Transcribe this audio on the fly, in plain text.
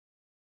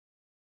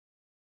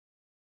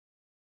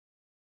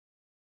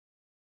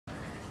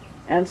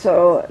And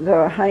so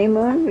the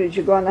honeymoon, did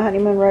you go on the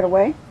honeymoon right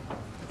away?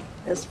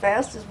 As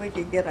fast as we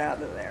could get out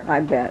of there.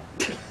 I bet.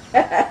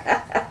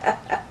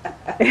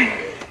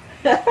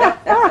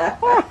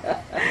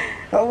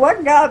 But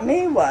what got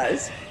me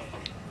was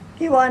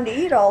he wanted to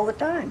eat all the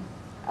time.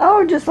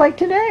 Oh, just like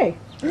today.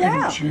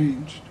 Yeah. Hasn't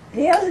changed.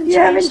 He hasn't You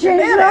haven't changed a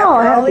changed bit at all,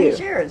 after all have you? these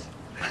years.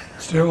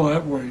 Still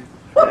that way.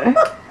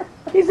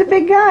 He's a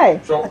big guy.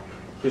 So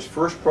his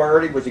first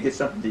priority was to get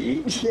something to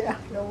eat? Yeah,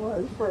 it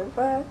was for a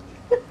fact.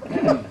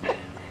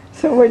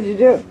 So what'd you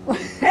do?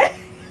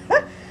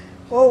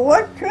 Well,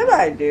 what could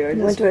I do? You went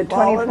Just to a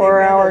followed him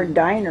 24-hour in.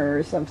 diner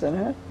or something,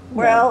 huh?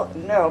 Well,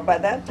 no, by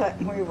that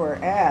time we were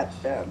at...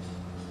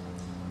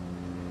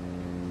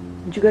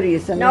 Did you go to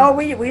Yosemite? no,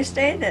 we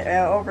stayed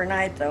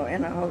overnight, though,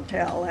 in a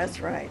hotel. That's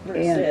right.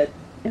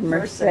 In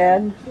Merced?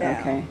 Yeah.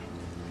 Okay.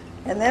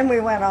 And then we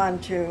went on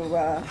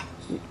to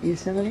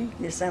Yosemite?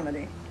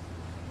 Yosemite.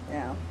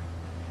 Yeah.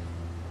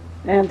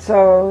 And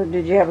so,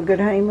 did you have a good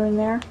honeymoon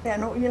there?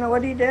 And you know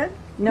what he did?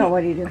 No,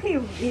 what do you do?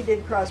 He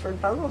did crossword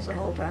puzzles the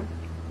whole time.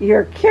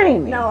 You're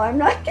kidding me. No, I'm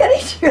not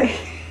kidding you.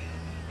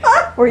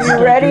 Were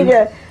you ready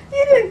to...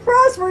 He did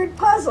crossword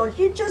puzzles.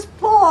 He'd just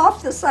pull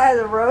off the side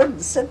of the road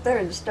and sit there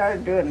and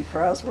start doing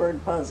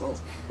crossword puzzles.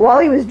 While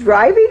he was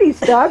driving, he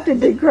stopped and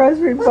did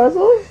crossword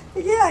puzzles?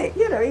 Yeah,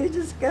 you know, he's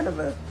just kind of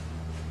a...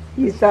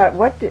 You thought,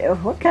 what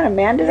kind of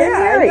man did I Yeah,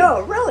 marry? I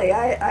know, really.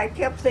 I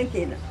kept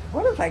thinking,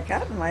 what have I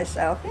gotten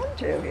myself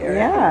into here?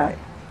 Yeah. Anyway?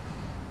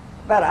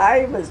 But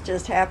I was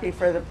just happy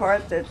for the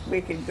part that we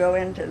could go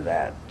into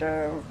that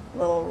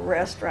little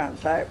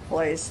restaurant-type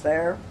place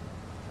there.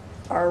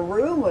 Our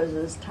room was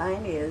as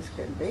tiny as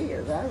could be,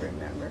 as I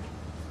remember.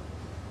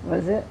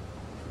 Was it?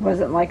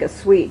 Wasn't like a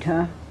suite,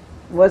 huh?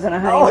 Wasn't a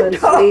honeymoon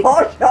suite?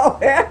 Oh, no.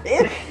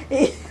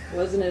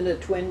 Wasn't it a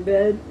twin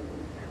bed?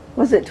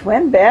 Was it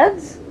twin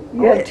beds?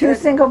 You had two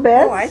single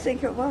beds? Oh, I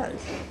think it was.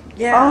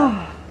 Yeah.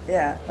 Oh.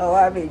 Yeah. Oh,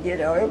 I mean, you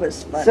know, it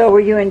was funny. So were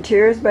you in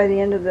tears by the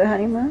end of the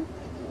honeymoon?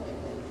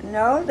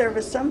 No, there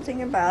was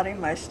something about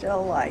him I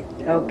still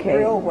liked. Okay.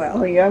 Real well.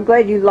 Well, I'm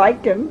glad you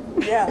liked him.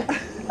 Yeah.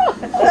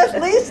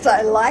 At least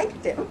I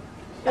liked him.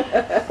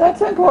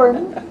 That's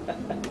important.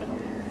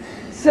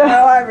 So,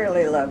 No, I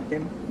really loved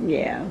him.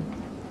 yeah,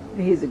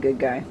 he's a good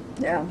guy.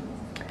 Yeah.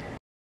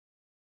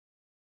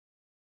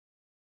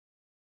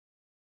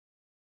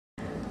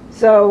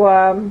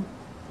 So,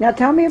 now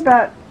tell me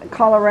about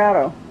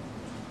Colorado.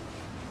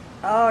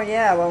 Oh,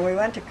 yeah, when we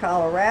went to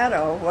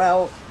Colorado,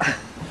 well,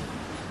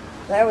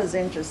 that was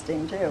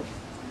interesting, too,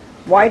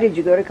 Why did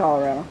you go to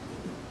Colorado?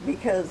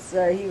 because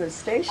he was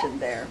stationed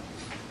there.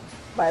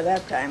 By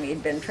that time,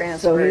 he'd been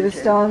transferred. So he was to-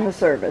 still in the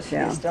service, He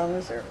yeah. was still in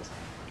the service.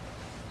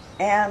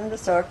 And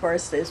so, of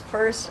course, his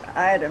first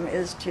item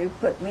is to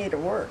put me to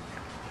work.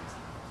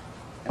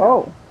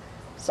 Oh,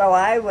 So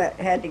I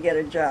had to get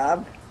a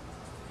job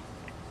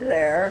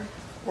there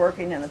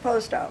working in the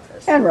post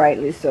office. and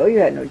rightly so. You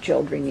had no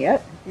children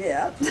yet.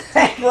 Yeah,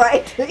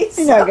 rightly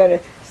so. You're not going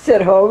to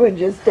sit home and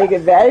just take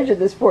advantage of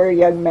this poor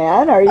young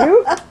man, are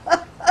you?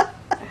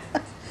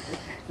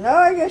 No,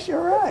 I guess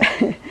you're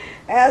right.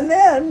 And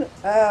then,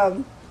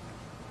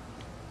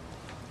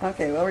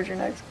 okay, what was your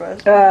next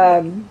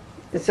question?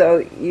 So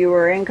you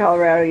were in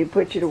Colorado. You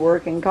put you to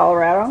work in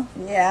Colorado?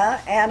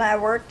 Yeah, and I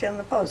worked in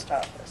the post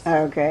office.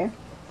 Okay.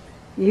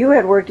 You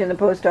had worked in the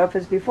post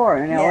office before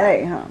in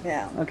L.A., huh?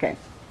 Yeah. Okay.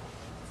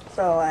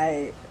 So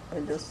I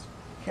just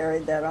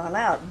carried that on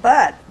out.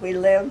 But we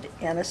lived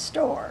in a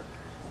store.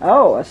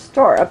 Oh, a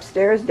store.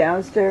 Upstairs,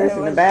 downstairs, It in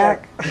the was,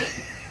 back?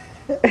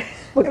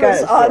 What it kind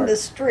was of on store? the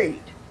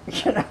street,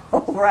 you know,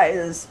 right,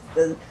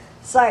 the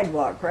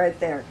sidewalk right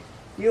there.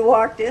 You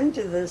walked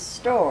into the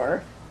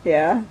store,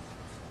 Yeah?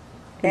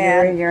 And you were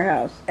And- in your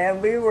house?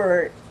 and we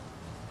were,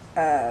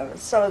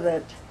 so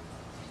that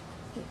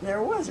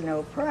there was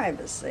no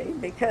privacy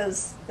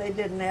because they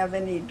didn't have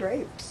any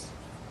drapes.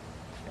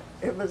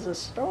 It was a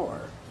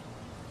store.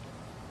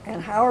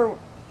 And how are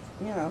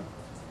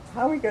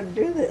we going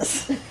to do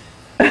this?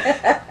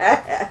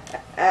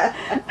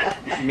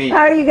 Me. How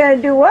are you going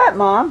to do what,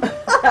 Mom?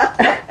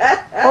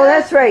 Oh,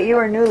 that's right. You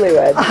were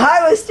newlywed.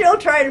 I was still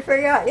trying to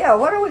figure out, yeah,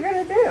 what are we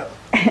going to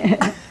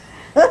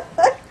do?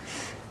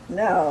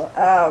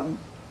 No.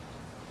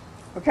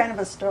 What kind of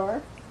a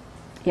store?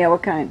 Yeah,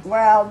 what kind?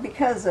 Well,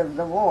 because of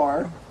the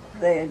war,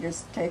 they had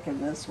just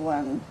taken this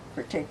one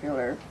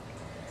particular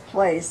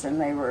place,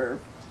 and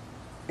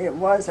it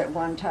was at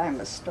one time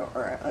a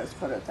store, let's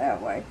put it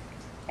that way.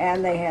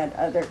 And they had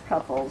other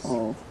couples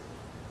Oh.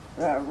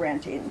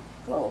 renting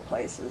little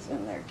places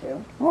in there,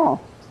 too. Oh.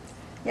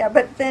 Yeah,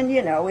 but then,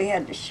 we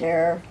had to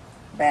share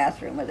a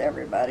bathroom with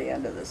everybody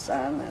under the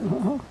sun,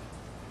 and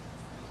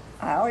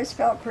I always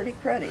felt pretty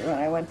cruddy when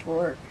I went to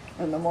work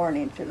in the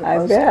morning to the I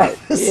post bet.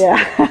 office.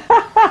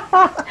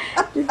 Yeah.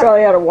 You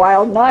probably had a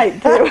wild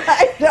night, too.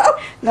 I know.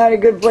 Not a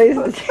good place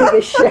to take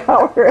a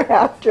shower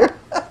after.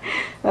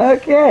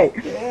 Okay.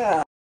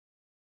 Yeah.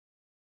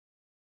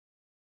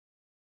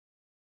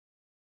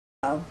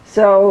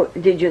 So,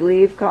 did you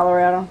leave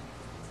Colorado?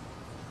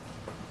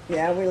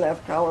 Yeah, we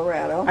left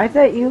Colorado. I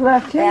thought you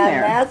left him And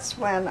there. that's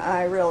when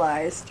I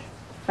realized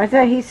I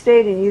thought he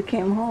stayed and you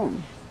came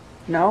home.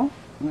 No?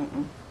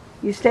 Mm-mm.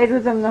 You stayed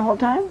with him the whole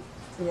time?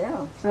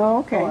 Yeah. Oh,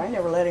 okay. Oh, I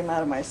never let him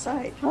out of my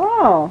sight.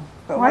 Oh.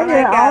 But Why when did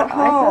I got I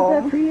thought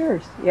that home, for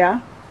years.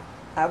 Yeah?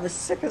 I was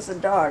sick as a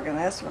dog, and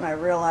that's when I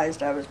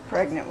realized I was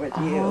pregnant with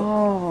you.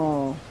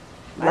 Oh.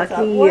 I Lucky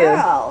thought, you.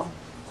 well,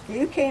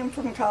 you came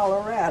from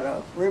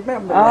Colorado.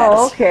 Remember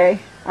Oh, this. okay.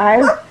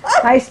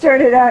 I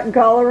started out in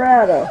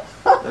Colorado.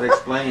 That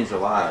explains a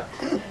lot.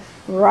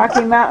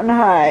 Rocky Mountain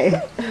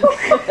High.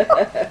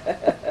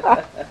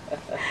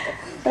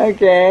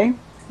 Okay.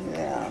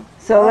 Yeah.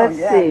 So Oh, let's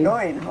yeah, see.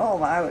 going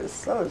home, I was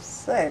so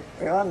sick.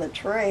 We were on the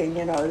train,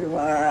 you know.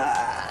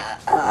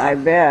 I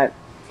bet.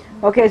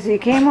 Okay, so you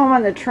came home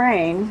on the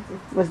train.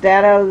 Was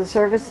Dad out of the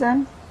service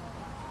then?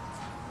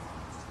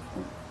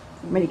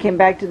 When you came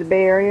back to the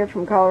Bay Area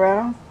from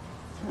Colorado?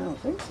 I don't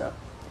think so.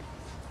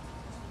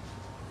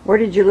 Where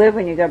did you live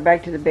when you got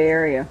back to the Bay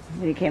Area?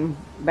 When you came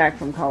back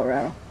from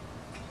Colorado?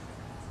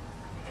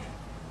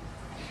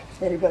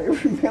 Anybody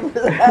remember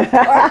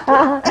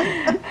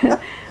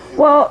that?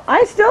 Well,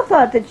 I still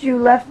thought that you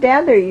left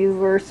Dad there. You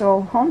were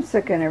so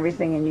homesick and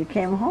everything, and you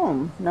came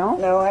home. No?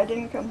 No, I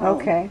didn't come home.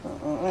 Okay.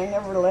 I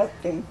never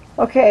left him.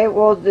 Okay.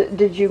 Well,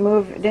 did you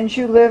move? Didn't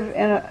you live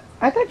in a?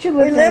 I thought you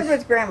lived. We lived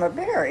with Grandma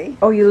Barry.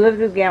 Oh, you lived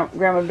with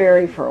Grandma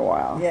Barry for a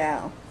while.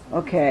 Yeah.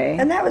 Okay.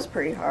 And that was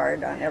pretty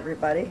hard on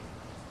everybody.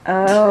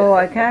 Oh,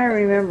 I kind of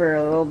remember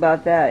a little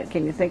about that.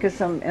 Can you think of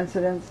some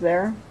incidents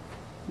there?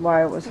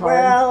 Why it was hard?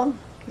 Well,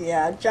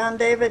 yeah, John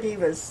David, he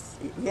was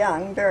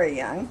young, very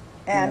young.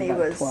 And Yeah, he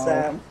about was,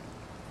 12.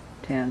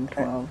 10,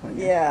 12. I guess.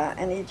 yeah,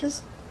 and he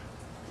just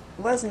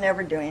wasn't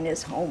ever doing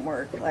his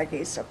homework like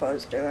he's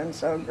supposed to. And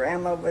so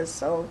Grandma was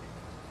so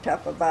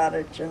tough about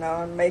it, you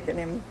know, and making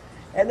him.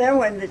 And then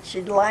when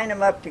she'd line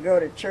him up to go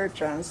to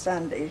church on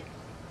Sunday,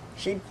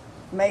 she'd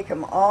make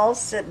them all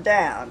sit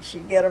down.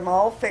 She'd get them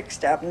all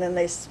fixed up, and then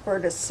they were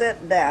to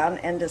sit down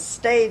and to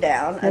stay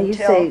down Now until. you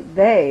say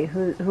they.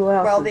 Who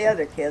else? Well, is the it?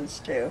 other kids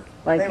too.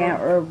 Like They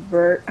Aunt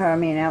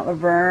Aunt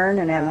Laverne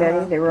and Aunt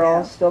Betty. They were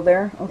all yeah. still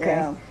there. Okay.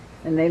 Yeah.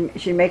 And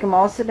she'd make them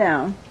all sit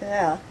down.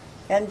 Yeah,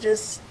 and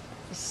just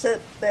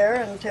sit there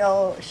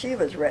until she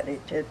was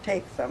ready to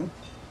take them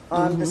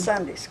on to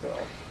Sunday school.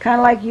 Kind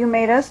of like you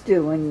made us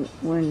do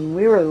when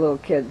we were little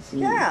kids.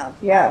 And- Yeah.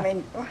 Yeah. I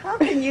mean, how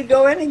can you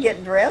go in and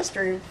get dressed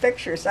or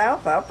fix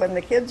yourself up when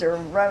the kids are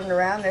running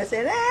around? They're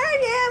saying,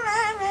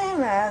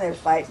 they're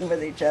fighting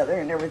with each other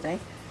and everything.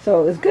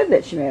 So it was good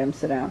that she made them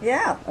sit down.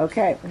 Yeah.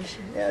 Okay.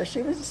 Yeah,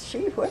 she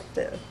whipped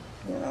it,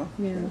 you know.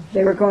 Yeah.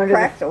 They were going to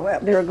Cracked the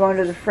whip. They were going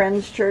to the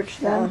Friends Church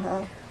then,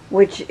 Uh-huh.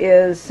 which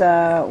is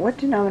what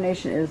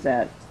denomination is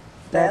that?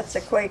 That's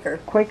a Quaker.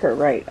 Quaker,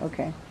 right?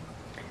 Okay.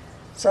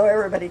 So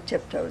everybody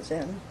tiptoes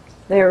in.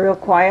 They are real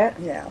quiet.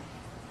 Yeah.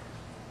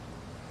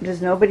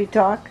 Does nobody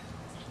talk?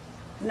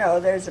 No,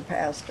 there's a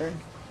pastor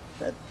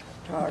that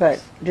talks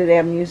But do they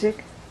have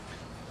music?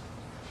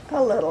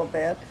 a little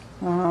bit.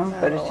 Uh-huh.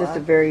 But it's a just a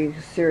lot. very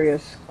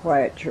serious,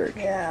 quiet church.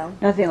 Yeah.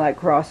 Nothing like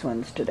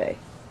Crosswinds today.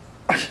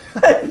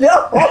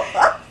 No,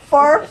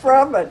 far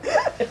from it.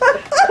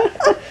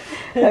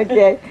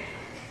 Okay.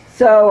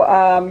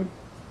 So,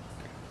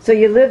 so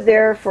you lived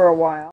there for a while.